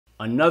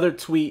Another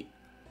tweet,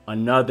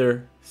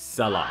 another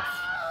sell-off.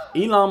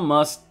 Elon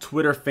Musk's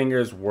Twitter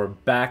fingers were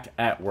back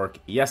at work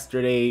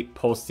yesterday,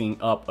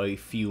 posting up a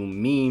few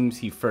memes.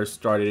 He first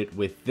started it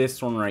with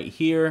this one right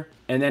here,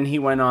 and then he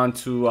went on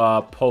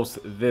to post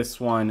this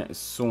one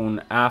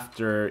soon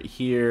after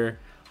here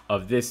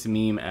of this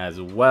meme as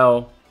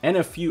well, and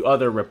a few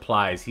other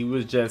replies. He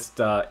was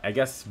just, I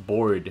guess,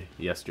 bored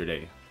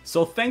yesterday.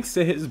 So thanks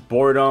to his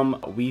boredom,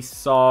 we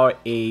saw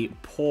a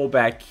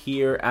pullback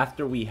here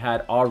after we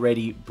had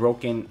already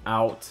broken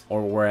out,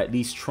 or were at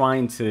least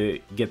trying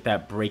to get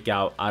that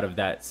breakout out of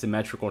that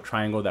symmetrical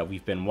triangle that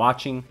we've been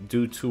watching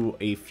due to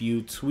a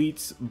few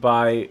tweets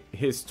by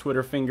his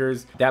Twitter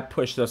fingers. That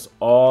pushed us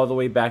all the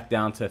way back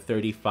down to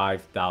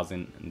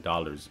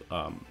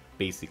 $35,000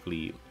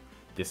 basically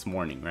this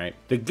morning, right?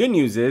 The good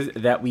news is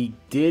that we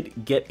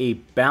did get a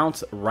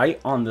bounce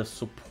right on the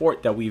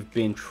support that we've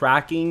been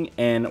tracking,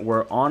 and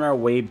we're on our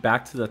way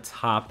back to the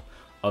top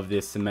of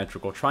this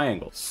symmetrical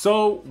triangle.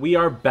 So we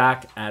are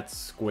back at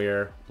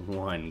square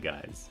one,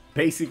 guys.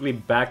 Basically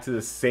back to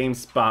the same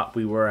spot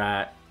we were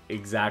at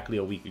exactly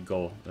a week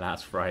ago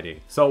last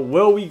Friday. So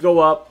will we go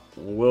up?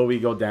 Will we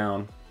go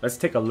down? Let's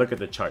take a look at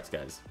the charts,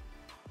 guys.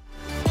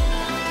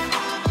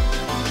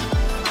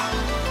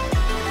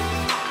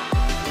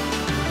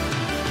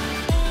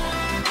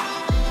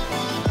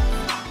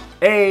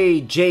 Hey,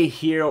 Jay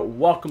here.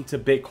 Welcome to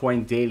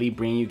Bitcoin Daily,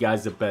 bringing you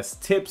guys the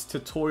best tips,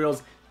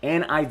 tutorials,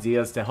 and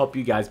ideas to help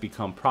you guys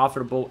become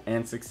profitable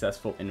and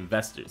successful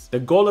investors.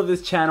 The goal of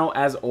this channel,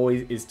 as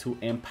always, is to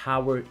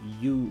empower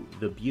you,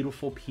 the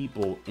beautiful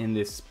people in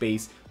this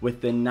space,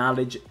 with the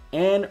knowledge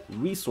and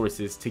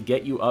resources to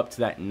get you up to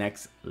that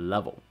next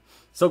level.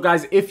 So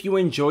guys, if you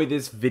enjoyed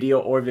this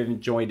video, or if you've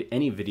enjoyed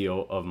any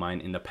video of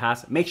mine in the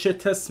past, make sure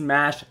to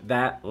smash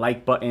that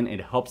like button. It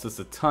helps us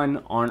a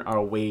ton on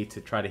our way to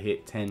try to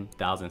hit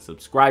 10,000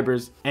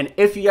 subscribers. And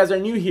if you guys are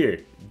new here,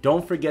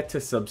 don't forget to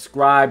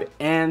subscribe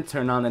and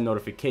turn on the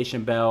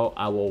notification bell.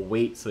 I will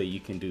wait so you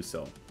can do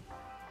so.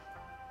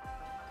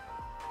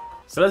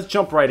 So let's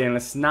jump right in.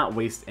 Let's not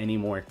waste any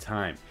more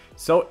time.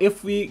 So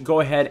if we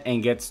go ahead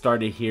and get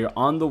started here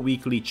on the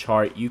weekly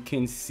chart, you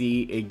can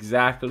see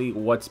exactly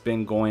what's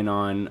been going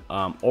on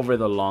over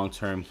the long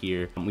term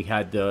here. We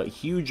had the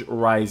huge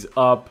rise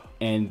up,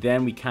 and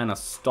then we kind of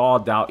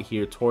stalled out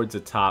here towards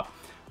the top.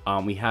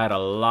 We had a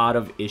lot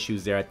of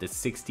issues there at the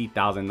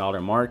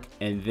 $60,000 mark,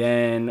 and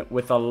then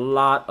with a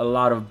lot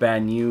of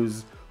bad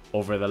news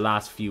over the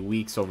last few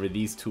weeks, over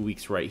these 2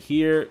 weeks right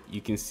here, you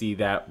can see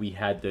that we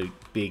had the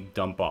big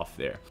dump off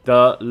there.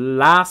 The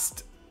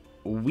last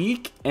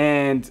week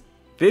and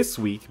this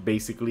week,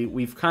 basically,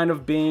 we've kind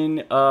of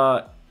been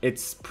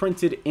it's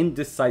printed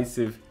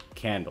indecisive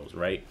candles,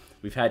 right?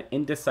 We've had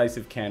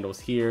indecisive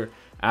candles here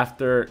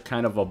after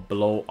kind of a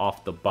blow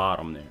off the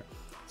bottom there.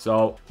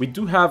 So we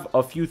do have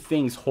a few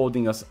things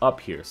holding us up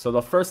here. So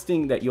the first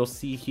thing that you'll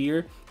see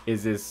here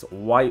is this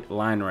white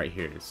line right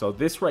here. So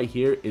this right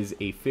here is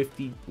a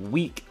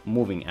 50-week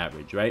moving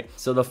average, right?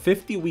 So the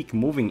 50-week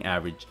moving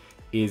average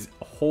is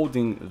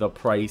holding the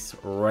price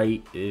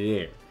right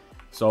there.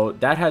 So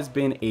that has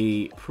been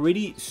a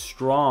pretty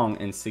strong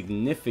and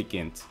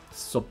significant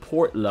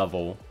support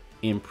level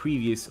in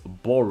previous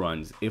bull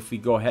runs if we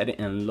go ahead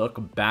and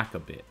look back a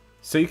bit.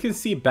 So you can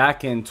see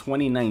back in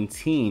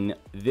 2019,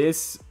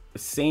 this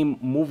same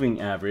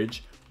moving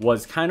average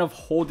was kind of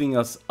holding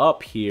us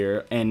up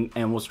here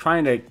and was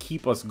trying to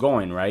keep us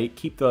going, right?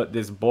 Keep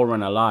this bull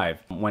run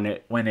alive when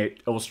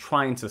it was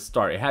trying to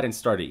start. It hadn't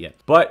started yet.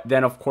 But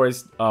then, of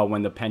course,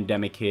 when the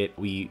pandemic hit,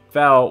 we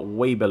fell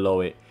way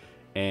below it.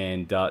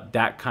 And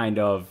that kind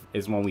of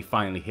is when we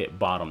finally hit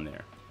bottom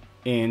there.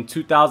 In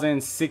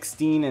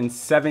 2016 and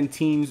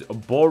 17's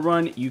bull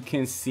run, you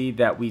can see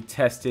that we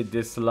tested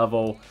this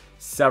level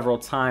several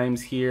times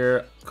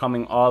here,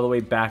 coming all the way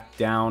back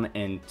down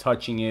and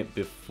touching it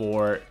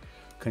before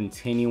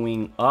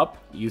continuing up.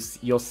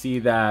 You'll see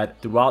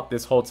that throughout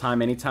this whole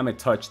time, anytime it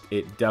touched,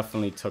 it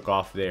definitely took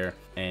off there,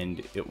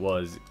 and it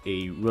was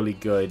a really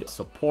good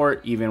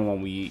support. Even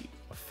when we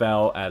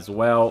fell as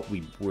well,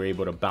 we were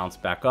able to bounce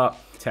back up,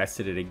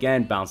 tested it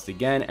again, bounced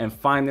again, and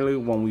finally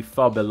when we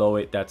fell below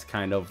it, that's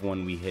kind of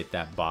when we hit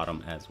that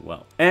bottom as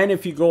well. And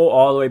if you go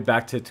all the way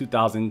back to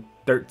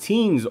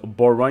 2013's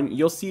bull run,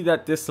 you'll see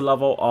that this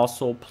level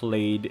also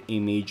played a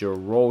major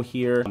role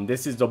here.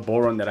 This is the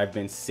bull run that I've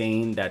been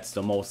saying that's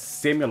the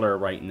most similar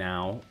right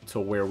now to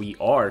where we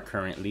are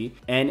currently,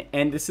 and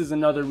this is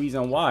another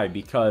reason why,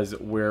 because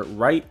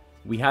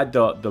we had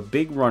the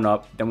big run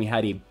up, then we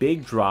had a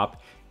big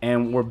drop,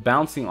 and we're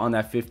bouncing on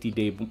that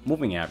 50-day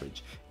moving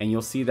average. And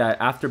you'll see that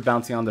after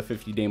bouncing on the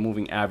 50-day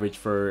moving average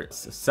for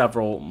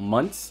several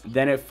months,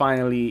 then it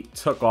finally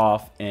took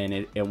off and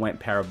it went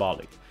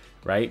parabolic,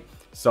 right?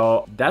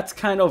 So that's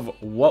kind of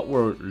what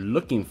we're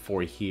looking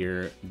for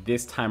here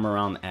this time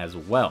around as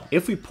well.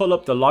 If we pull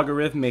up the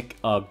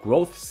logarithmic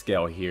growth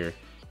scale here,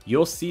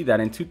 you'll see that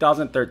in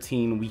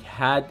 2013 we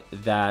had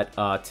that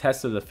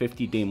test of the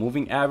 50-day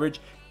moving average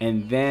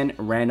and then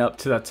ran up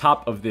to the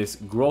top of this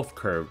growth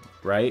curve,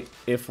 right?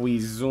 If we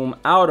zoom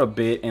out a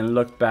bit and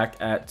look back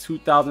at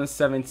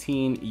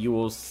 2017, you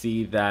will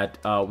see that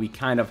we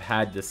kind of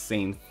had the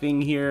same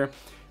thing here,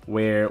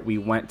 where we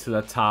went to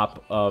the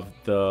top of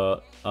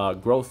the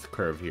growth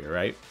curve here,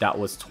 right? That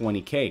was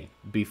 20K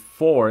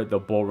before the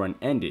bull run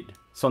ended.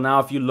 So now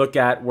if you look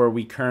at where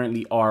we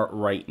currently are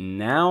right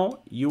now,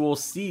 you will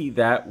see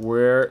that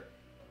we're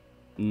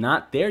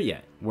not there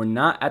yet. We're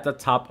not at the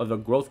top of the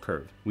growth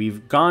curve.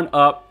 We've gone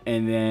up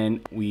and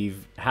then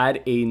we've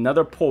had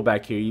another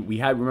pullback here.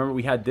 Remember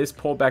we had this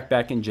pullback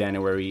back in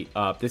January.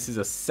 This is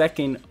a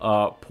second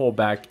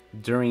pullback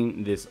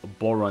during this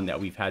bull run that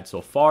we've had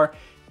so far,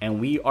 and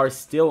we are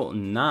still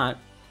not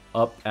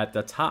up at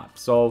the top.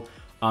 So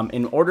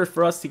in order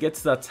for us to get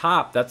to the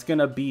top, that's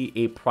gonna be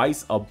a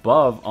price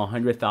above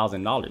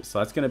 $100,000. So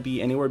that's gonna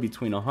be anywhere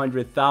between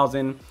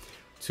 100,000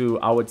 to,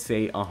 I would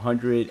say,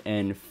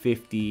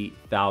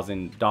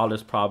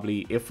 $150,000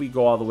 probably. If we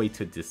go all the way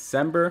to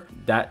December,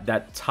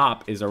 that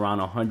top is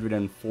around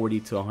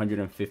 $140,000 to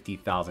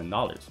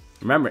 $150,000.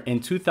 Remember, in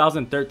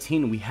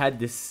 2013, we had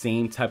this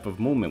same type of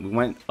movement. We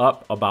went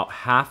up about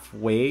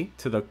halfway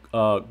to the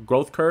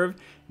growth curve,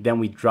 then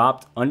we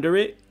dropped under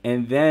it,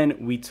 and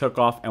then we took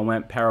off and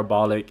went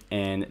parabolic,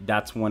 and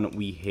that's when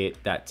we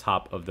hit that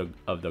top of the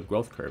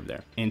growth curve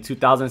there. In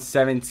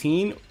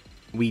 2017,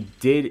 we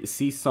did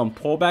see some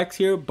pullbacks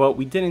here, but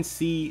we didn't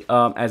see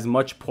as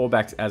much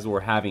pullbacks as we're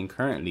having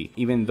currently,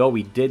 even though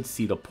we did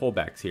see the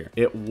pullbacks here.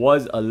 It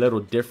was a little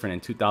different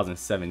in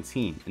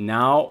 2017.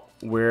 Now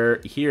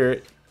we're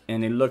here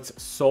and it looks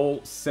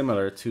so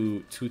similar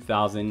to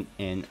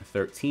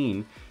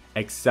 2013,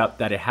 except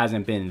that it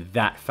hasn't been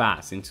that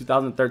fast. In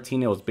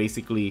 2013, it was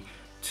basically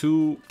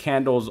 2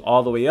 candles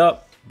all the way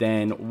up,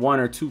 then 1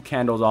 or 2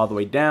 candles all the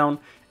way down,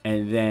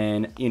 and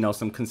then, you know,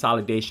 some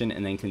consolidation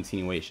and then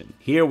continuation.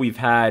 Here we've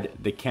had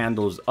the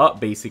candles up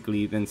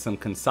basically, then some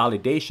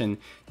consolidation,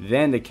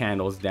 then the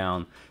candles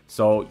down.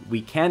 So we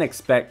can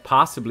expect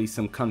possibly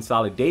some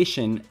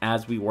consolidation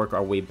as we work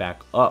our way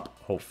back up,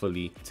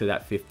 hopefully to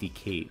that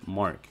 50K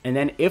mark. And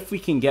then if we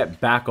can get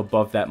back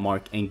above that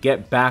mark and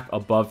get back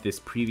above this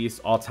previous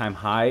all-time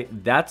high,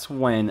 that's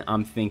when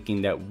I'm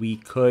thinking that we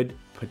could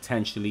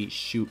potentially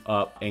shoot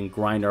up and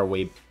grind our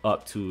way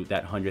up to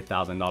that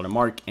 $100,000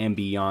 mark and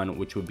beyond,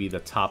 which would be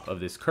the top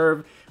of this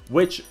curve,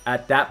 which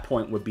at that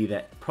point would be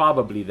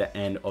probably the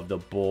end of the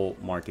bull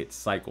market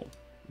cycle.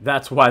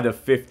 That's why the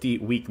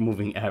 50-week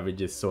moving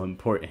average is so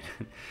important.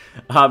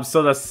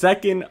 So the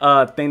second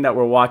thing that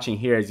we're watching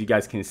here, as you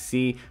guys can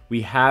see,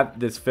 we have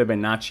this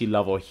Fibonacci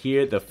level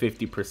here, the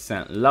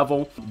 50%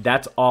 level.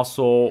 That's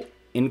also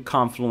in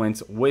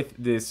confluence with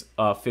this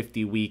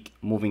 50-week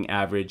moving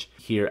average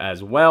here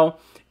as well.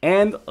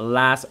 And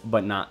last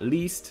but not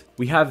least,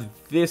 we have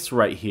this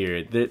right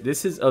here.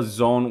 This is a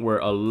zone where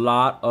a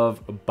lot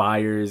of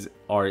buyers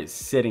are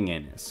sitting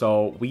in.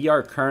 So we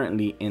are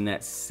currently in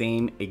that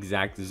same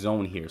exact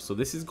zone here. So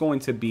this is going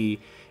to be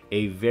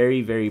a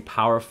very, very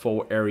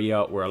powerful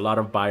area where a lot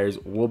of buyers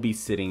will be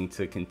sitting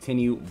to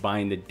continue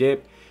buying the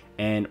dip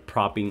and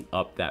propping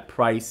up that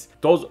price.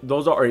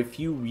 Those are a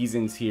few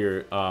reasons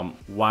here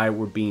why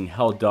we're being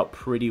held up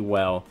pretty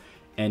well.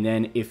 And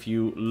then if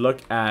you look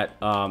at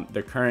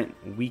the current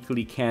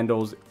weekly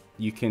candles,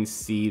 you can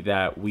see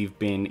that we've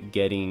been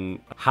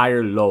getting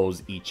higher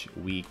lows each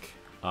week,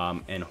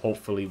 and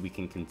hopefully we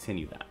can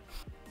continue that.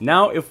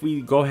 Now, if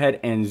we go ahead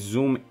and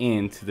zoom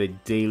into the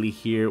daily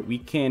here, we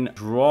can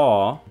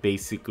draw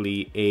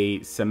basically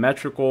a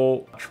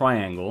symmetrical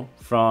triangle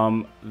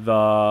from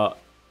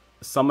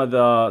some of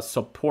the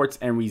supports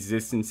and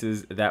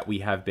resistances that we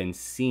have been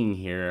seeing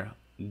here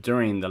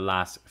during the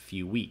last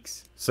few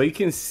weeks. So you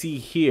can see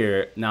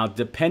here now,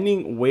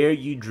 depending where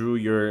you drew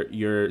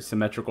your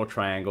symmetrical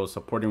triangle,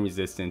 support and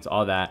resistance,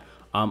 all that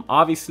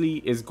obviously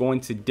is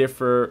going to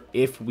differ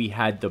if we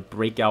had the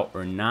breakout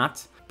or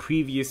not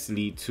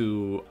previously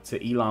to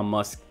Elon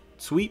Musk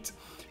tweet.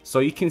 So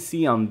you can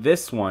see on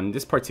this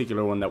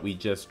particular one that we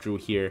just drew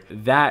here,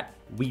 that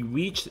we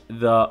reached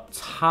the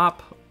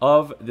top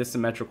of the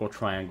symmetrical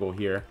triangle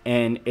here,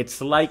 and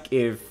it's like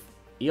if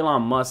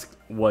Elon Musk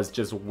was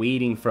just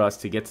waiting for us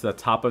to get to the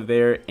top of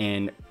there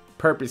and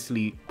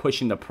purposely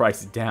pushing the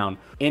price down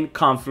in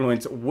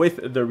confluence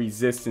with the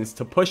resistance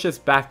to push us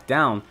back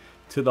down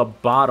to the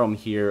bottom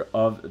here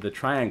of the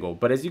triangle.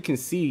 But as you can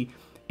see,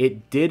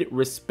 it did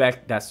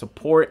respect that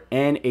support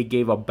and it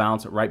gave a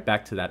bounce right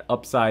back to that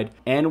upside.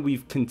 And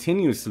we've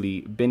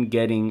continuously been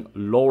getting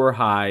lower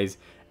highs,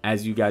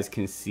 as you guys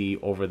can see,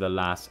 over the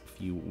last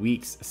few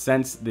weeks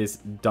since this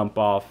dump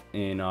off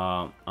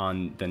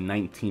on the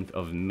 19th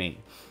of May.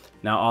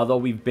 Now, although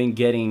we've been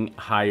getting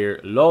higher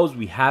lows,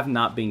 we have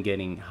not been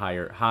getting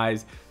higher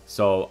highs.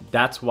 So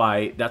that's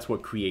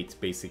what creates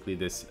basically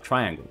this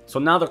triangle. So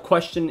now the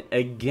question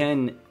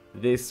again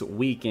this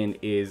weekend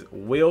is,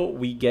 will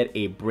we get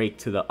a break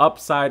to the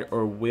upside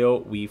or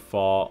will we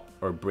fall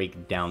or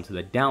break down to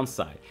the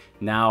downside?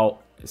 Now,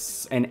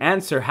 an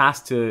answer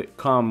has to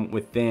come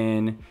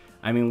within,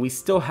 I mean, we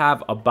still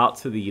have about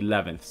to the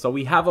 11th. So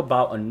we have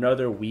about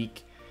another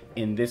week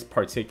in this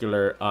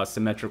particular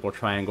symmetrical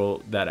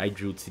triangle that I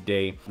drew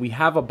today. We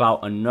have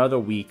about another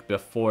week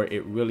before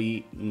it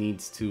really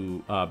needs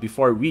to,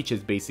 before it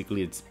reaches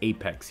basically its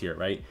apex here,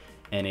 right?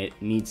 And it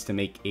needs to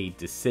make a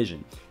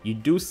decision. You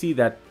do see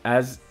that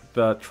as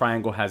the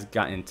triangle has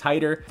gotten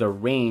tighter, the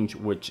range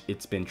which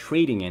it's been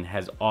trading in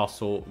has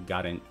also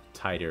gotten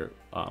tighter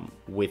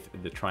with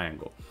the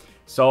triangle.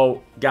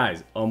 So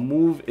guys, a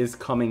move is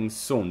coming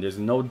soon. There's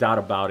no doubt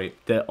about it.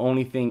 The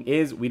only thing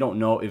is we don't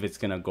know if it's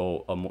gonna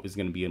go, it's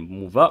gonna be a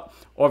move up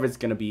or if it's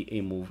gonna be a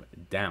move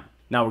down.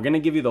 Now we're gonna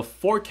give you the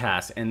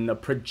forecast and the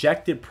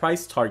projected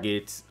price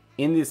targets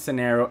in this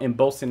scenario, in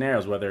both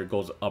scenarios, whether it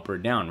goes up or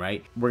down,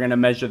 right? We're gonna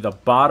measure the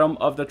bottom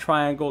of the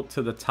triangle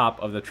to the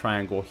top of the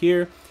triangle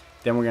here.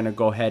 Then we're gonna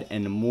go ahead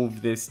and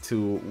move this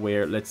to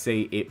where, let's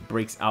say it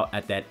breaks out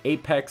at that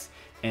apex,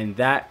 and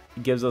that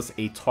gives us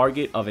a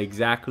target of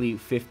exactly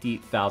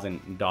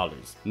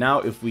 $50,000. Now,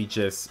 if we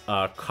just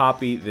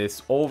copy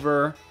this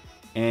over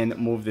and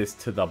move this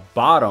to the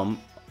bottom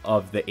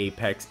of the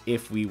apex,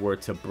 if we were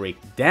to break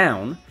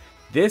down,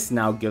 this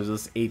now gives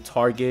us a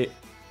target,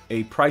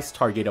 a price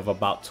target of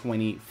about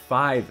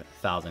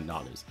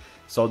 $25,000.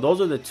 So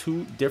those are the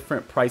two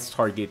different price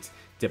targets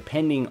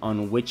depending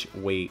on which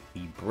way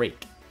we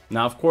break.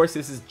 Now, of course,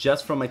 this is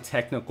just from a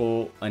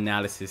technical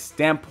analysis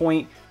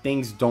standpoint.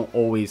 Things don't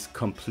always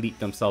complete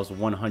themselves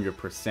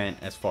 100%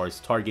 as far as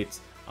targets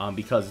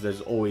because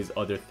there's always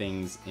other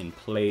things in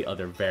play,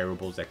 other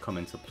variables that come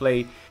into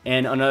play.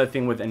 And another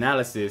thing with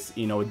analysis,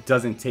 you know, it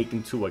doesn't take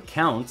into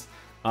account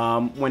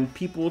when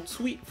people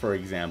tweet, for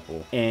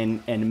example,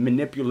 and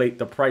manipulate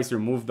the price or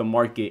move the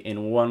market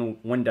in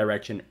one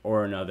direction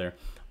or another.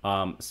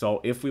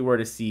 So if we were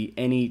to see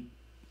any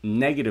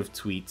negative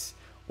tweets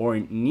or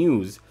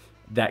news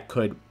that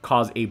could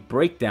cause a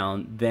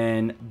breakdown,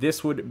 then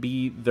this would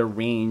be the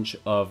range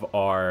of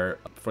our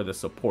for the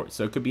support.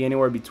 So it could be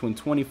anywhere between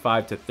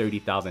 $25,000 to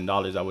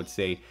 $30,000, I would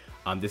say.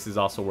 This is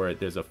also where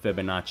there's a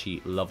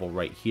Fibonacci level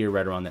right here,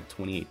 right around that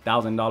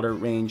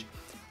 $28,000 range.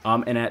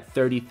 And at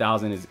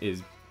 30,000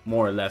 is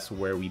more or less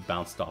where we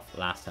bounced off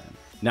last time.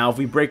 Now, if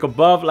we break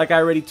above, like I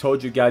already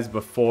told you guys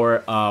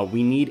before,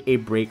 we need a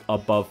break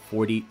above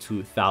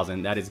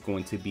 42,000. That is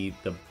going to be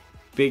the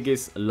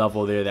biggest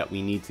level there that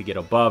we need to get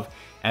above.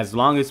 As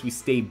long as we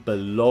stay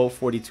below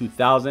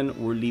 42,000,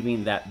 we're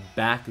leaving that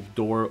back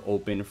door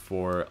open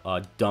for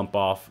a dump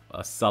off,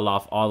 a sell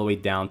off all the way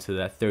down to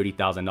that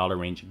 $30,000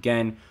 range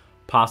again,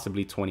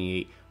 possibly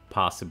 28,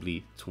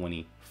 possibly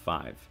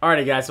 25.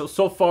 Alrighty guys,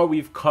 so far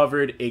we've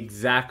covered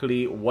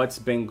exactly what's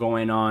been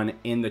going on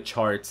in the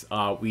charts.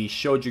 We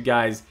showed you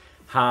guys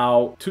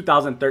how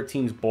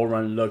 2013's bull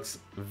run looks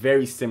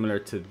very similar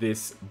to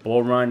this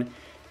bull run,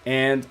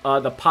 and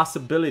the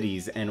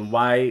possibilities and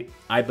why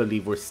I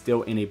believe we're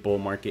still in a bull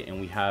market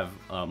and we have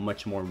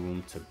much more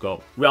room to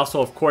go. We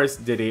also, of course,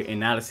 did an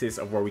analysis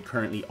of where we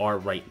currently are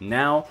right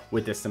now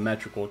with the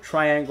symmetrical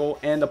triangle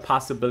and the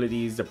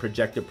possibilities, the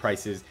projected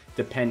prices,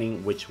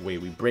 depending which way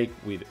we break,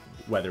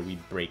 whether we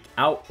break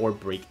out or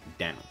break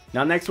down.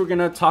 Now, next, we're going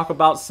to talk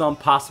about some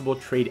possible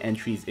trade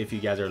entries if you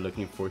guys are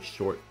looking for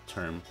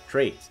short-term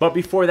trades. But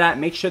before that,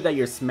 make sure that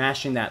you're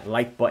smashing that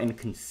like button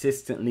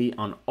consistently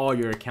on all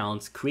your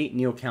accounts. Create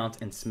new accounts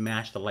and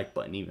smash the like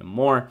button even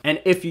more.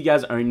 And if you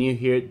guys are new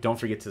here, don't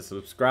forget to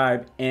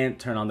subscribe and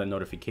turn on the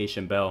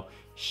notification bell.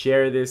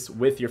 Share this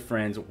with your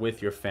friends,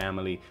 with your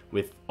family,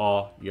 with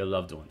all your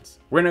loved ones.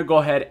 We're gonna go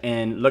ahead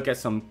and look at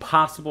some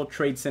possible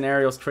trade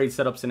scenarios, trade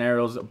setup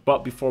scenarios.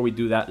 But before we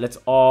do that, let's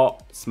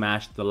all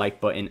smash the like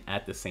button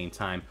at the same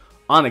time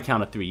on the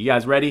count of 3. You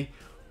guys ready?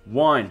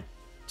 1,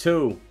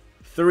 2,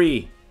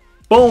 3.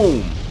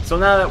 Boom! So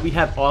now that we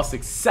have all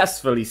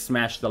successfully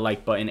smashed the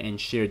like button and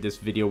shared this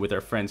video with our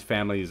friends,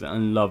 families,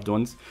 and loved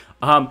ones,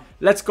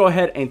 let's go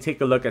ahead and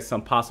take a look at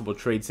some possible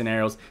trade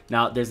scenarios.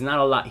 Now, there's not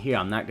a lot here,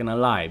 I'm not gonna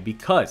lie,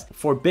 because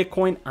for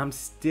Bitcoin, I'm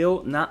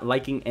still not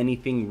liking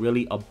anything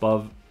really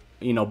above,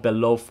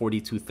 below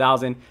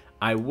 42,000.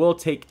 I will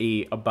take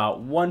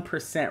about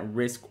 1%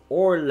 risk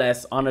or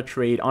less on a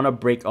trade, on a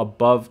break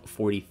above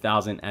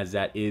 40,000, as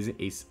that is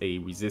a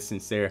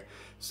resistance there.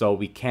 So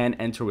we can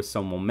enter with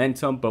some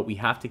momentum, but we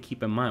have to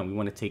keep in mind, we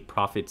want to take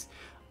profits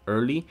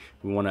early.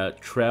 We want to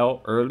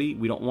trail early.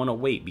 We don't want to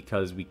wait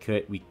because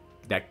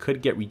that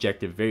could get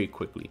rejected very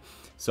quickly.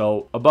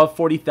 So above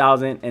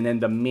 40,000, and then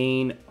the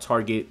main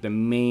target, the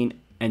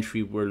main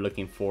entry we're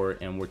looking for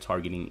and we're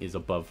targeting is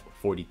above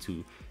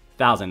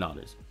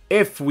 $42,000.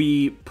 If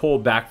we pull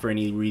back for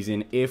any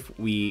reason, if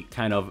we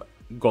kind of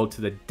go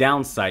to the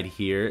downside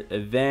here,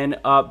 then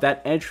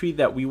that entry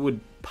that we would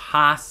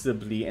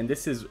possibly, and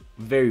this is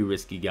very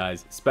risky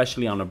guys,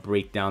 especially on a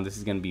breakdown, this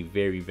is going to be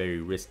very,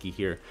 very risky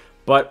here.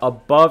 But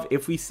above,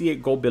 if we see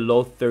it go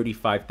below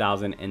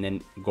 35,000 and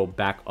then go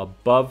back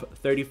above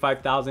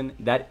 35,000,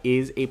 that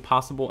is a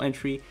possible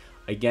entry.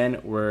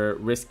 Again, we're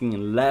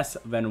risking less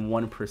than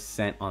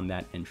 1% on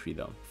that entry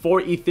though.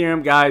 For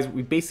Ethereum, guys,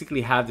 we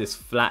basically have this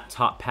flat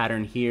top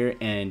pattern here,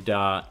 and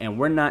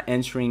we're not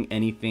entering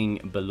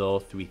anything below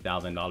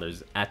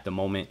 $3,000 at the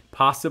moment.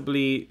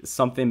 Possibly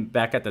something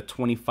back at the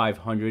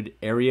 2,500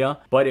 area,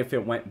 but if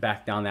it went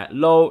back down that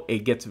low, it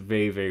gets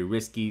very, very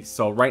risky.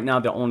 So right now,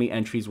 the only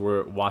entries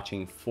we're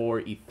watching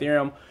for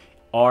Ethereum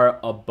are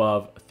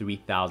above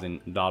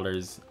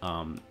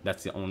 $3,000.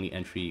 That's the only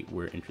entry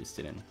we're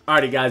interested in.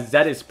 Alrighty guys,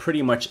 that is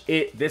pretty much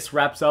it. This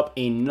wraps up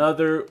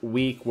another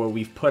week where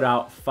we've put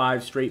out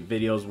 5 straight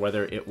videos,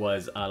 whether it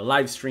was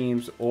live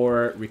streams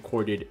or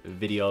recorded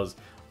videos.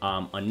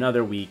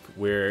 Another week.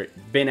 We've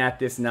been at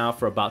this now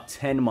for about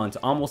 10 months,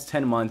 almost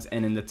 10 months,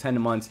 and in the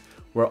 10 months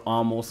we're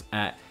almost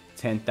at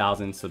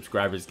 10,000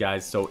 subscribers,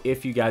 guys. So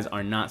if you guys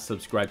are not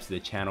subscribed to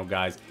the channel,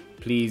 guys,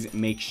 please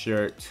make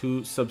sure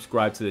to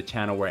subscribe to the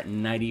channel. We're at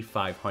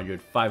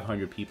 9,500,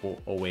 500 people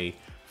away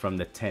from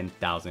the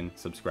 10,000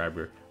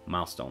 subscriber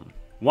milestone.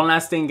 One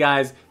last thing,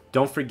 guys,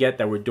 don't forget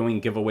that we're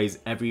doing giveaways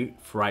every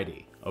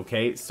Friday.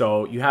 Okay,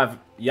 so you have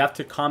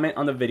to comment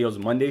on the videos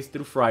Mondays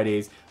through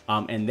Fridays,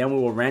 and then we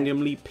will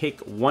randomly pick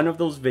one of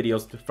those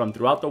videos from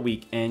throughout the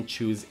week and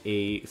choose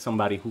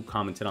somebody who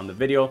commented on the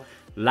video.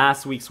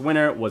 Last week's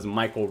winner was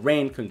Michael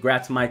Rain.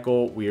 Congrats,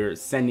 Michael. We're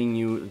sending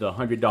you the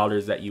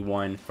 $100 that you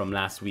won from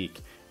last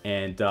week.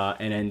 And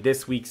then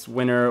this week's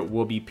winner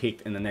will be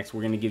picked in the next.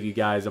 We're going to give you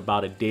guys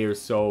about a day or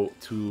so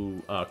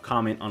to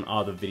comment on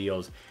all the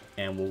videos,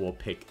 and we will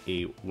pick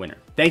a winner.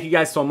 Thank you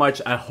guys so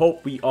much. I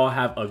hope we all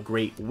have a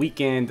great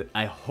weekend.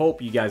 I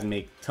hope you guys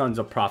make tons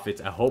of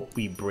profits. I hope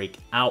we break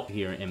out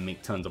here and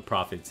make tons of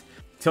profits.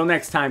 Till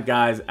next time,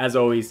 guys, as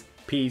always,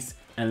 peace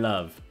and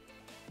love.